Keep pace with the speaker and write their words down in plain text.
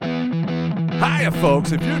Hiya,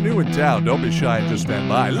 folks. If you're new in town, don't be shy and just stand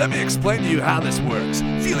by. Let me explain to you how this works.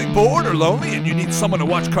 Feeling bored or lonely and you need someone to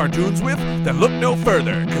watch cartoons with? Then look no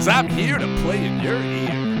further, because I'm here to play in your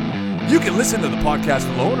ear. You can listen to the podcast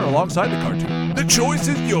alone or alongside the cartoon. The choice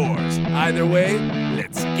is yours. Either way,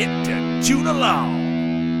 let's get to tune along.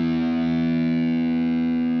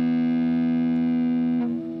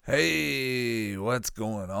 Hey, what's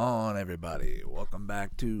going on, everybody? Welcome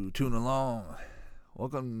back to Tune Along.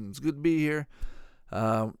 Welcome, it's good to be here.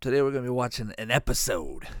 Today we're going to be watching an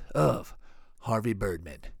episode of Harvey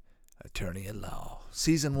Birdman, Attorney at Law.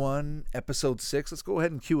 Season 1, Episode 6. Let's go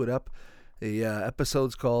ahead and cue it up. The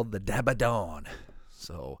episode's called The Dabadon.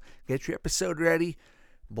 So get your episode ready,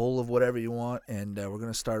 bowl of whatever you want, and we're going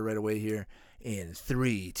to start right away here in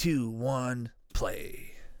 3, 2, 1,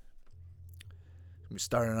 play. We're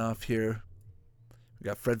starting off here. We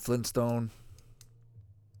got Fred Flintstone.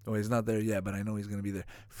 Oh, he's not there yet, but I know he's going to be there.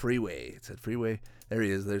 Freeway. It said Freeway. There he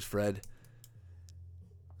is. There's Fred.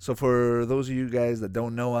 So for those of you guys that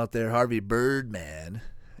don't know out there, Harvey Birdman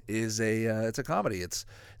is it's a comedy.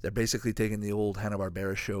 They're basically taking the old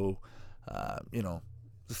Hanna-Barbera show, the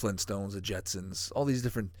Flintstones, the Jetsons, all these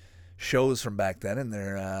different shows from back then, and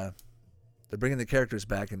they're bringing the characters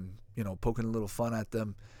back and, poking a little fun at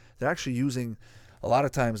them. They're actually using, a lot of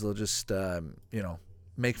times they'll just,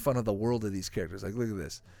 make fun of the world of these characters. Like, look at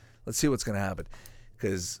this. Let's see what's going to happen.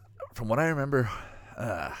 Because from what I remember,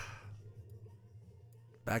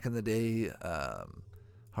 back in the day,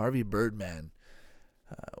 Harvey Birdman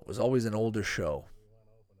was always an older show.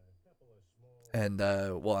 And,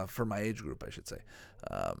 for my age group, I should say.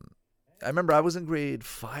 I remember I was in grade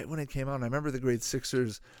 5 when it came out. And I remember the grade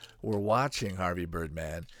 6ers were watching Harvey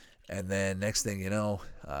Birdman. And then next thing you know,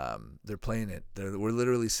 they're playing it. We're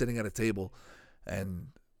literally sitting at a table and,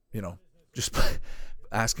 just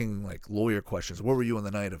asking like lawyer questions. Where were you on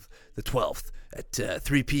the night of the 12th at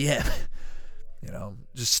 3 p.m.?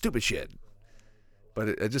 Just stupid shit.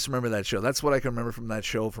 But I just remember that show. That's what I can remember from that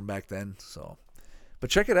show from back then. So, but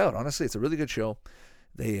check it out. Honestly, it's a really good show.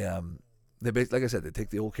 They like I said, they take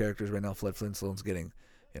the old characters right now. Fred Flintstone's getting,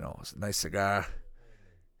 a nice cigar.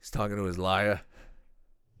 He's talking to his liar.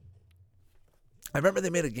 I remember they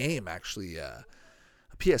made a game, actually, a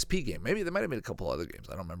PSP game. Maybe they might have made a couple other games.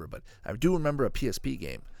 I don't remember, but I do remember a PSP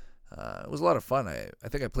game. It was a lot of fun. I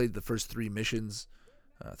think I played the first 3 missions,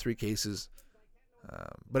 3 cases.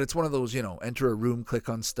 But it's one of those, enter a room, click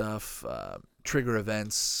on stuff, trigger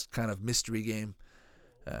events, kind of mystery game.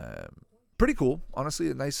 Pretty cool.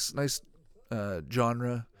 Honestly, a nice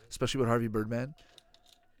genre, especially with Harvey Birdman.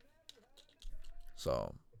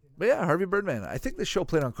 So, but yeah, Harvey Birdman. I think the show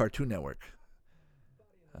played on Cartoon Network.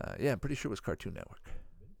 I'm pretty sure it was Cartoon Network.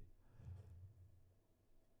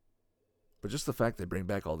 But just the fact they bring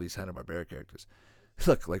back all these Hanna-Barbera characters.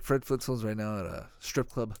 Look, like Fred Flintstone's right now at a strip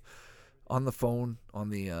club, on the phone, on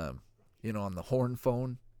the, on the horn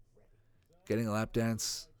phone, getting a lap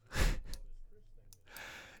dance.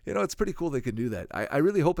 It's pretty cool they can do that. I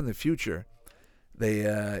really hope in the future, they,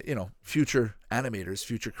 future animators,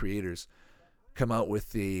 future creators, come out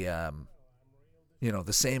with the,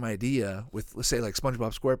 the same idea with, let's say, like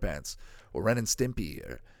SpongeBob SquarePants or Ren and Stimpy.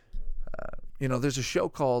 Or, there's a show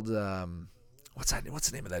called, what's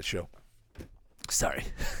the name of that show? Sorry.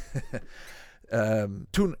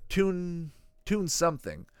 Toon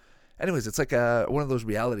something. Anyways, it's like one of those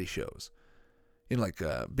reality shows. Like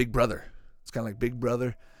Big Brother. It's kind of like Big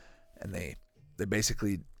Brother. And they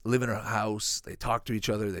basically live in a house. They talk to each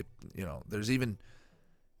other. There's even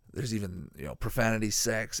profanity,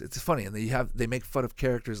 sex. It's funny, and they make fun of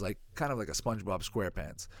characters like kind of like a SpongeBob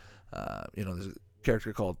SquarePants. There's a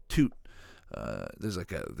character called Toot. There's like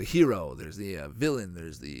the hero. There's the villain.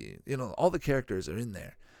 There's the all the characters are in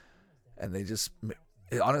there, and they just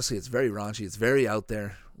honestly, it's very raunchy. It's very out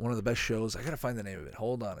there. One of the best shows. I gotta find the name of it.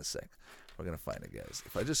 Hold on a sec. We're gonna find it, guys.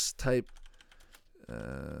 If I just type,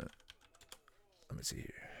 let me see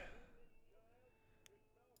here.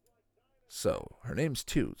 So, her name's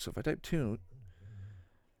Toot. So if I type Toot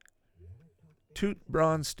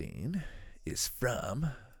Braunstein is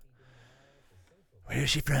from... Where is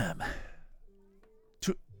she from?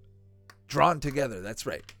 Drawn Together. That's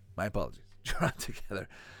right. My apologies. Drawn Together.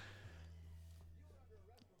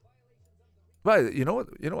 But you know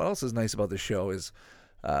what else is nice about this show is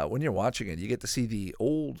when you're watching it, you get to see the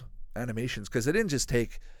old animations, because they didn't just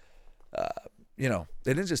take,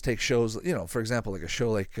 shows, for example, like a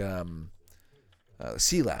show like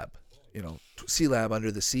Sea Lab, Sea Lab Under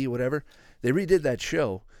the Sea, whatever. They redid that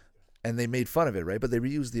show and they made fun of it, right? But they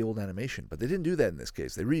reused the old animation. But they didn't do that in this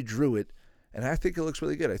case. They redrew it, and I think it looks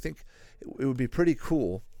really good. I think it would be pretty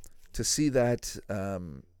cool to see that,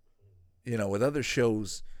 with other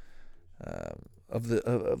shows of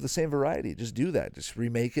the same variety. Just do that. Just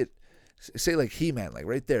remake it. Say like He-Man, like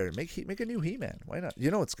right there. Make a new He-Man. Why not?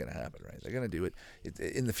 You know what's going to happen, right? They're going to do it.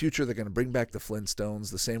 In the future, they're going to bring back the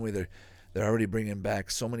Flintstones the same way they're already bringing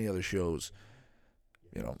back so many other shows.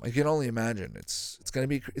 I can only imagine it's going to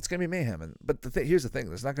be mayhem. But here's the thing: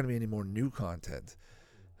 there's not going to be any more new content.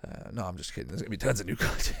 No, I'm just kidding. There's going to be tons of new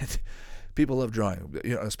content. People love drawing,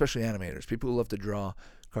 especially animators. People who love to draw,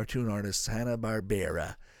 cartoon artists,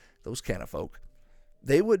 Hanna-Barbera, those kind of folk.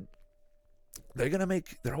 They're always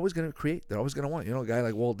going to create. They're always going to want, a guy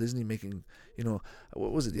like Walt Disney making,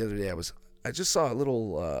 what was it the other day? I just saw a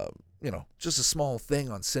little, just a small thing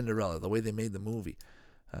on Cinderella, the way they made the movie.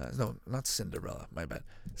 No, not Cinderella, my bad.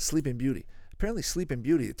 Sleeping Beauty. Apparently Sleeping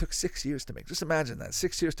Beauty, it took 6 years to make. Just imagine that.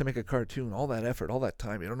 6 years to make a cartoon, all that effort, all that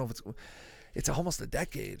time. You don't know if it's almost a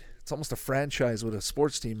decade. It's almost a franchise with a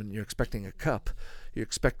sports team, and you're expecting a cup. You're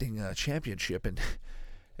expecting a championship, and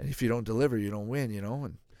if you don't deliver, you don't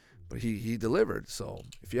win, But he delivered. So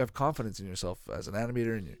if you have confidence in yourself as an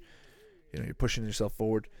animator and you're pushing yourself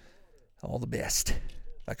forward, all the best.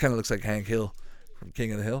 That kind of looks like Hank Hill from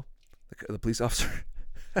King of the Hill, the police officer.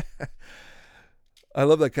 I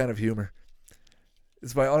love that kind of humor.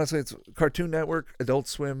 Honestly, it's Cartoon Network, Adult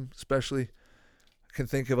Swim especially. I can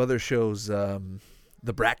think of other shows.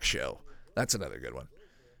 The Brak Show. That's another good one.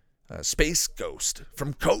 Space Ghost,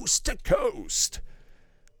 From Coast to Coast.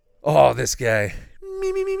 Oh, this guy. Me.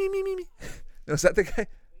 Is that the guy?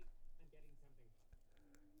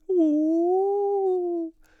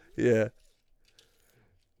 Ooh. Yeah.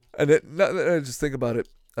 And I just think about it.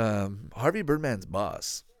 Harvey Birdman's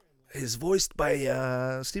boss is voiced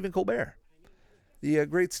by Stephen Colbert, the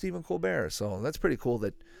great Stephen Colbert. So that's pretty cool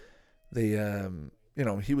that they,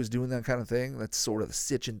 he was doing that kind of thing. That's sort of the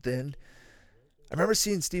Sitch and Thin. I remember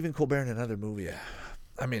seeing Stephen Colbert in another movie.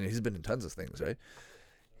 I mean, he's been in tons of things, right?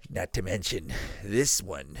 Not to mention this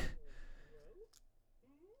one.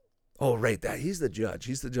 Oh, right. He's the judge.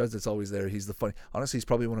 He's the judge that's always there. He's the funny. Honestly, he's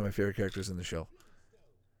probably one of my favorite characters in the show.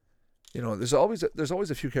 There's always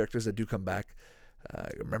a few characters that do come back.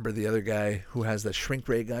 Remember the other guy who has the shrink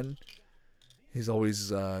ray gun? He's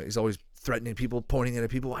always threatening people, pointing it at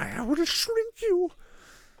people. I want to shrink you.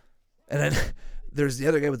 And then there's the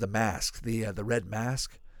other guy with the mask, the red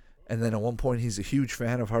mask. And then at one point, he's a huge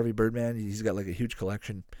fan of Harvey Birdman. He's got like a huge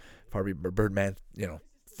collection of Harvey Birdman,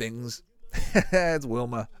 things. It's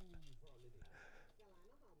Wilma.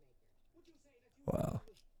 Wow.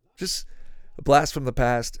 Just a blast from the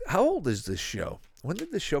past. How old is this show? When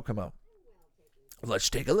did this show come out? Let's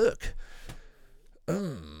take a look.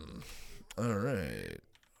 All right.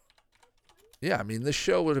 Yeah, I mean, this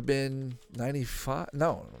show would have been 95.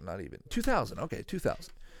 No, not even. 2000. Okay,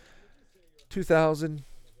 2000. 2000.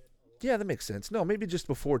 Yeah, that makes sense. No, maybe just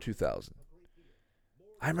before 2000.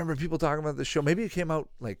 I remember people talking about this show. Maybe it came out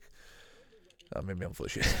like... maybe I'm full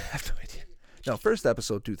of shit. I have no idea. No, first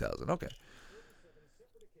episode 2000. Okay.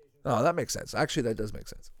 Oh, that makes sense. Actually, that does make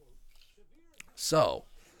sense. So,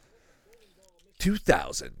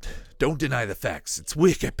 2000. Don't deny the facts. It's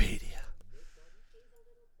Wikipedia.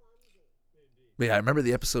 But yeah, I remember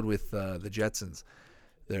the episode with the Jetsons.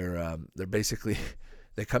 They're basically...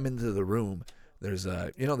 They come into the room... There's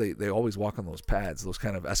they always walk on those pads, those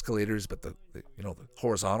kind of escalators, but the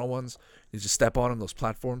horizontal ones. You just step on them, those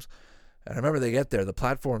platforms. And I remember they get there, the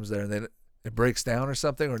platform's there, and then it breaks down or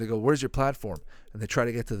something, or they go, "Where's your platform?" And they try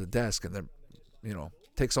to get to the desk, and they're,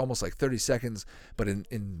 takes almost like 30 seconds, but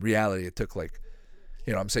in reality, it took like,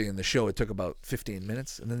 I'm saying in the show, it took about 15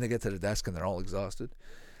 minutes, and then they get to the desk and they're all exhausted.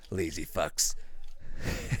 Lazy fucks.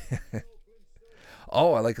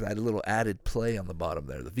 Oh, I like that little added play on the bottom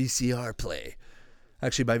there, the VCR play.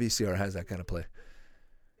 Actually, my VCR has that kind of play.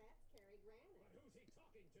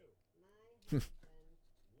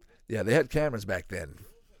 Yeah, they had cameras back then.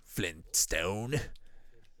 Flintstone.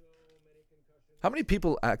 How many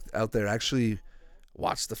people out there actually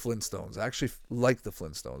watch the Flintstones, actually like the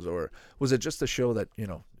Flintstones? Or was it just a show that,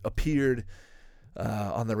 appeared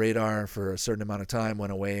on the radar for a certain amount of time,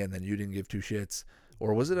 went away, and then you didn't give two shits?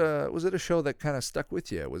 Or was it a show that kind of stuck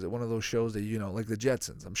with you? Was it one of those shows that, like the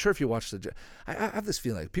Jetsons? I'm sure if you watched I have this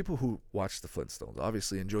feeling like people who watched the Flintstones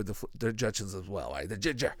obviously enjoyed the Jetsons as well. Right?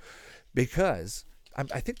 Because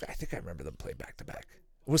I think I remember them playing back to back.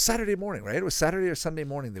 It was Saturday morning, right? It was Saturday or Sunday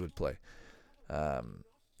morning they would play.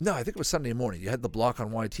 No, I think it was Sunday morning. You had the block on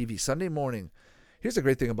YTV. Sunday morning. Here's the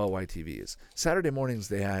great thing about YTV is Saturday mornings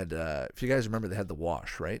they had, if you guys remember, they had the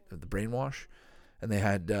Wash, right? The Brainwash. And they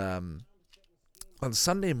had... on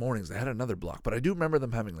Sunday mornings, they had another block, but I do remember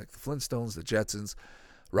them having like the Flintstones, the Jetsons,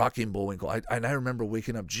 Rocky and Bullwinkle. I remember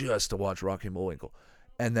waking up just to watch Rocky and Bullwinkle.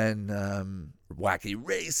 And then Wacky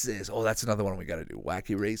Races. Oh, that's another one we got to do.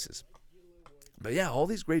 Wacky Races. But yeah, all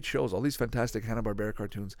these great shows, all these fantastic Hanna-Barbera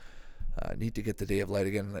cartoons need to get the Day of Light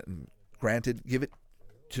again. And granted, give it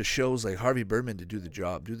to shows like Harvey Birdman to do the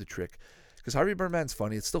job, do the trick. Because Harvey Birdman's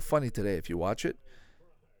funny. It's still funny today if you watch it.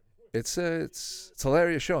 It's a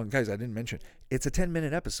hilarious show. And guys, I didn't mention, it's a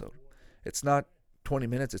 10-minute episode. It's not 20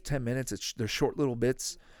 minutes. It's 10 minutes. They're short little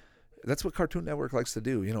bits. That's what Cartoon Network likes to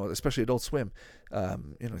do, especially Adult Swim.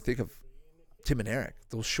 Think of Tim and Eric,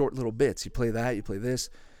 those short little bits. You play that, you play this.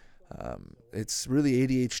 It's really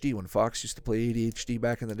ADHD. When Fox used to play ADHD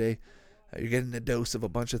back in the day, you're getting a dose of a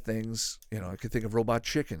bunch of things. I could think of Robot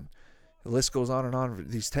Chicken. The list goes on and on.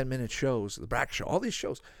 These 10-minute shows, the Brack Show, all these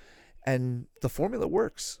shows. And the formula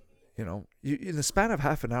works. In the span of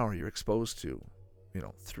half an hour, you're exposed to,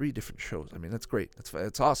 3 different shows. I mean, that's great.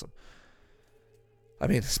 That's awesome. I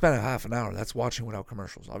mean, span of half an hour, that's watching without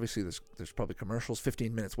commercials. Obviously, there's probably commercials.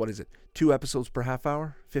 15 minutes. What is it? 2 episodes per half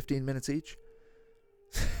hour? 15 minutes each?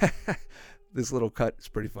 This little cut is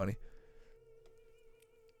pretty funny.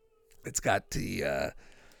 It's got the,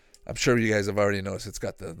 I'm sure you guys have already noticed, it's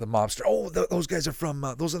got the mobster. Oh, those guys are from,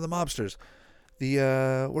 those are the mobsters.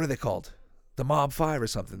 The, what are they called? The Mob 5 or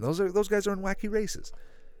something. Those guys are in Wacky Races.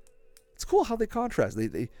 It's cool how they contrast.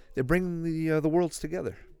 They bring the worlds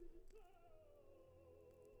together.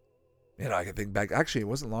 I can think back. Actually, it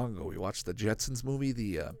wasn't long ago. We watched the Jetsons movie,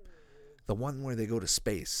 the one where they go to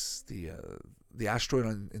space, the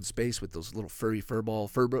asteroid in space with those little furry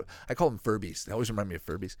I call them Furbies. They always remind me of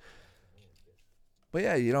Furbies. But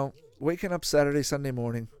yeah, waking up Saturday, Sunday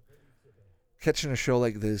morning, catching a show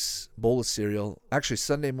like this, bowl of cereal. Actually,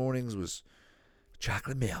 Sunday mornings was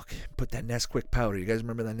chocolate milk. Put that Nesquik powder. You guys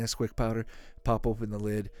remember that Nesquik powder? Pop open the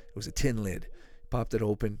lid. It was a tin lid. Popped it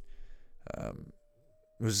open.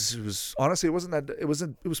 It was honestly, it wasn't that. It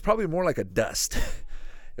was probably more like a dust.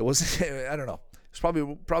 It wasn't. I don't know.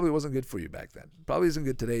 It probably wasn't good for you back then. Probably isn't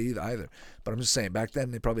good today either. But I'm just saying, back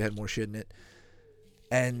then they probably had more shit in it.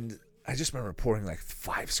 And I just remember pouring like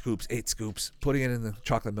 5 scoops, 8 scoops, putting it in the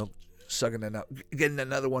chocolate milk, sucking it out, getting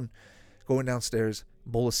another one, going downstairs,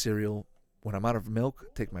 bowl of cereal. When I'm out of milk,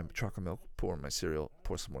 take my chocolate milk, pour my cereal,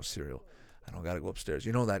 pour some more cereal. I don't got to go upstairs.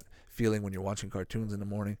 You know that feeling when you're watching cartoons in the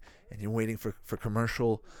morning and you're waiting for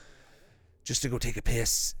commercial just to go take a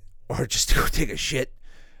piss or just to go take a shit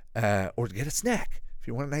or to get a snack. If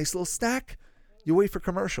you want a nice little snack, you wait for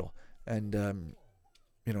commercial. And,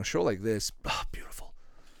 a show like this, beautiful.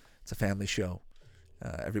 It's a family show.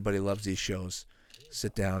 Everybody loves these shows.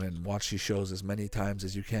 Sit down and watch these shows as many times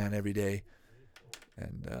as you can every day.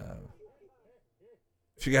 And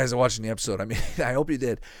if you guys are watching the episode, I mean, I hope you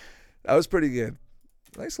did. That was pretty good.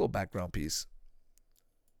 Nice little background piece.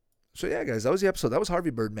 So yeah, guys, that was the episode. That was Harvey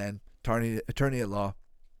Birdman, attorney at law.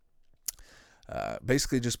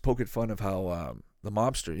 Basically just poking fun of how the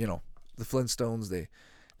mobster, the Flintstones, they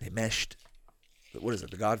meshed, what is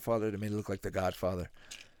it, the Godfather? They made it look like the Godfather.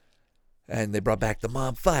 And they brought back the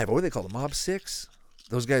Mob 5. What were they called? The Mob 6?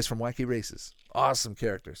 Those guys from Wacky Races. Awesome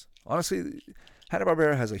characters. Honestly,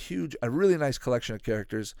 Hanna-Barbera has a really nice collection of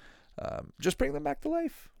characters. Just bring them back to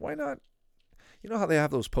life. Why not? You know how they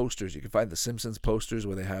have those posters? You can find the Simpsons posters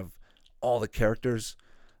where they have all the characters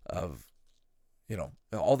of,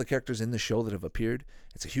 all the characters in the show that have appeared.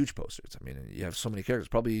 It's a huge poster. You have so many characters,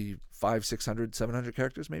 probably 500, 600, 700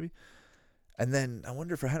 characters maybe. And then I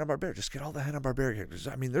wonder for Hanna-Barbera, just get all the Hanna-Barbera characters.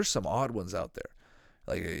 I mean, there's some odd ones out there.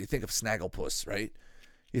 Like you think of Snagglepuss, right?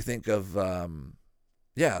 You think of,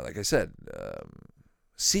 like I said,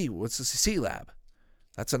 what's the C Lab?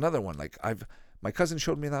 That's another one. My cousin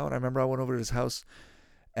showed me that one. I remember I went over to his house,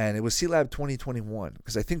 and it was C Lab 2021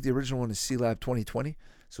 because I think the original one is C Lab 2020.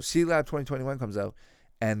 So C Lab 2021 comes out,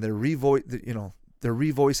 and they're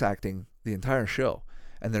revoice acting the entire show,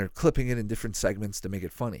 and they're clipping it in different segments to make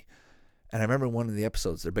it funny. And I remember one of the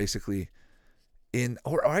episodes, they're basically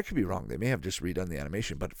or I could be wrong. They may have just redone the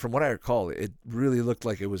animation, but from what I recall, it really looked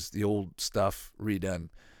like it was the old stuff redone.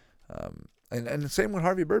 And the same with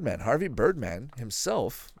Harvey Birdman. Harvey Birdman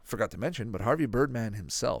himself, forgot to mention, but Harvey Birdman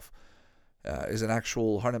himself is an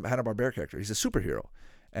actual Hanna-Barbera character. He's a superhero.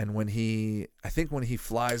 And when he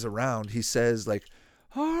flies around, he says like,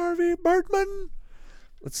 Harvey Birdman.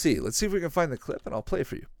 Let's see if we can find the clip, and I'll play it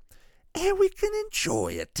for you. And we can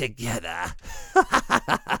enjoy it together.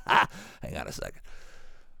 Hang on a second.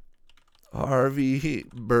 Harvey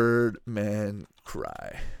Birdman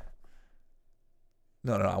cry.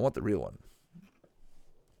 No, I want the real one.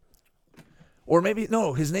 Or maybe,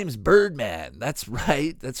 no, his name's Birdman. That's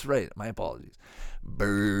right. My apologies.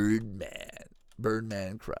 Birdman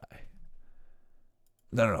cry.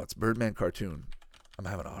 No, it's Birdman cartoon. I'm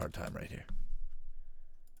having a hard time right here.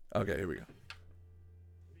 Okay, here we go.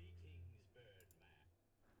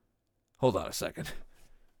 Hold on a second.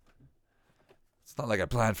 It's not like I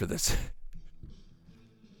planned for this.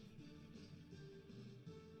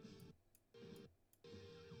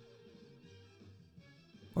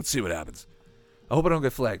 Let's see what happens. I hope I don't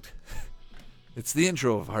get flagged. It's the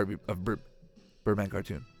intro of Birdman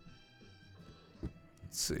cartoon.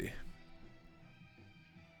 Let's see.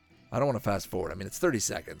 I don't want to fast forward. I mean, it's 30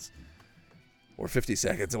 seconds. Or 50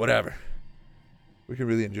 seconds, or whatever. We can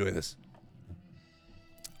really enjoy this.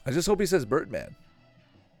 I just hope he says Birdman.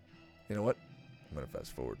 You know what? I'm going to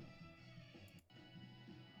fast forward.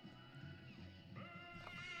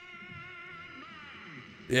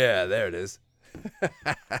 Yeah, there it is.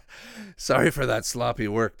 Sorry for that sloppy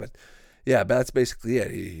work, but yeah, that's basically it.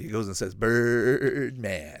 He goes and says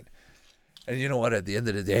Birdman. And you know what? At the end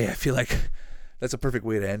of the day, I feel like that's a perfect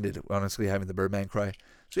way to end it, honestly, having the Birdman cry.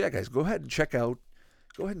 So yeah, guys, go ahead and check out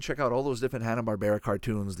all those different Hanna-Barbera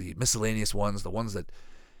cartoons, the miscellaneous ones, the ones that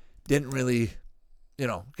didn't really,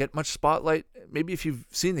 get much spotlight. Maybe if you've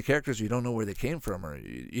seen the characters, you don't know where they came from, or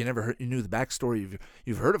you never you knew the backstory.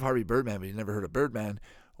 You've heard of Harvey Birdman, but you never heard of Birdman,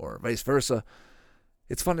 or vice versa.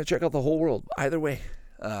 It's fun to check out the whole world. Either way,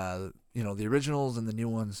 the originals and the new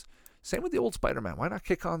ones. Same with the old Spider-Man. Why not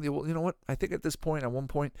kick on the old? You know what? I think at one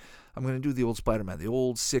point, I'm going to do the old Spider-Man, the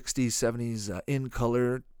old 60s, 70s in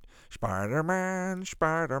color Spider-Man,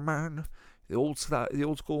 the old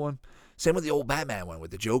school one. Same with the old Batman one with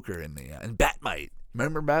the Joker and Batmite.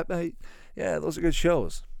 Remember Batmite? Yeah, those are good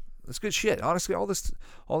shows. That's good shit. Honestly, all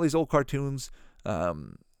these old cartoons,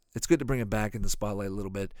 it's good to bring it back in the spotlight a little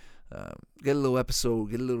bit. Get a little episode,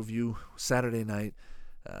 get a little view Saturday night.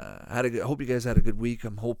 I hope you guys had a good week.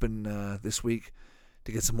 I'm hoping this week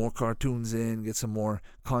to get some more cartoons in, get some more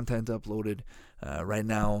content uploaded. Right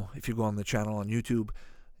now, if you go on the channel on YouTube,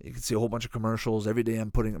 you can see a whole bunch of commercials. Every day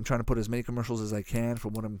I'm trying to put as many commercials as I can for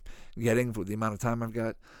what I'm getting, for the amount of time I've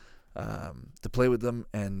got to play with them.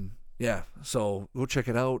 And yeah, so go check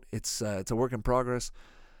it out. It's a work in progress.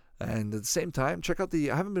 And at the same time, check out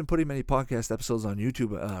I haven't been putting many podcast episodes on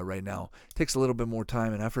YouTube right now. It takes a little bit more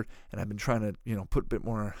time and effort, and I've been trying to, put a bit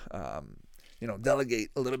more, delegate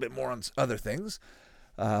a little bit more on other things.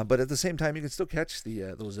 But at the same time, you can still catch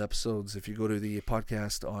those episodes if you go to the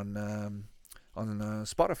podcast on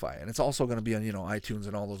Spotify, and it's also going to be on iTunes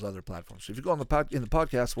and all those other platforms. So if you go in the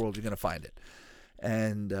podcast world, you're going to find it.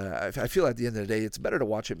 And I feel at the end of the day, it's better to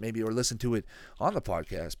watch it maybe or listen to it on the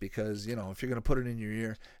podcast, because, if you're going to put it in your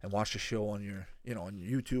ear and watch the show on your, on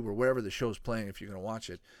YouTube or wherever the show's playing, if you're going to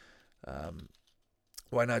watch it,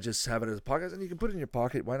 why not just have it as a podcast? And you can put it in your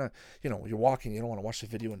pocket. Why not, you're walking, you don't want to watch the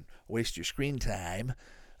video and waste your screen time.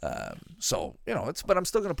 But I'm still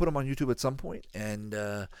going to put them on YouTube at some point,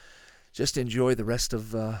 and just enjoy the rest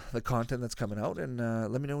of the content that's coming out, and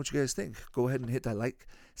let me know what you guys think. Go ahead and hit that like,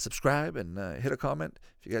 subscribe, and hit a comment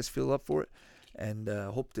if you guys feel up for it. And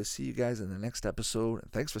hope to see you guys in the next episode.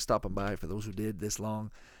 And thanks for stopping by. For those who did this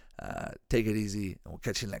long, take it easy, and we'll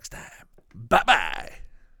catch you next time. Bye-bye.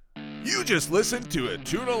 You just listened to a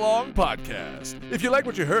Tune Along podcast. If you like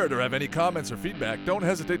what you heard or have any comments or feedback, don't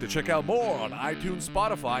hesitate to check out more on iTunes,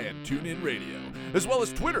 Spotify, and TuneIn Radio, as well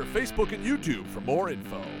as Twitter, Facebook, and YouTube for more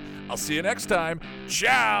info. I'll see you next time.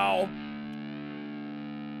 Ciao!